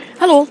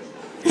Hello,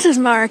 this is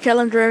Mara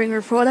Kellum, driving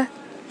reporter.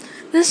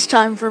 This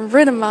time from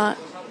britomart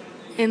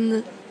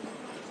in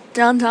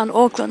downtown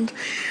Auckland,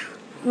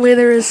 where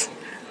there is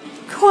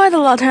quite a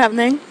lot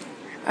happening.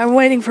 I'm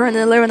waiting for an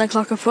 11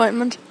 o'clock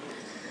appointment,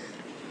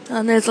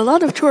 and there's a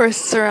lot of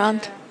tourists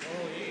around.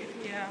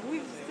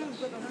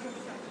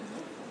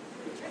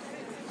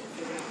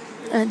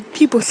 And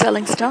people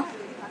selling stuff.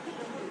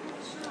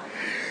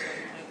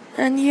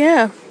 And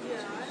yeah,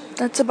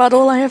 that's about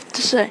all I have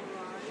to say.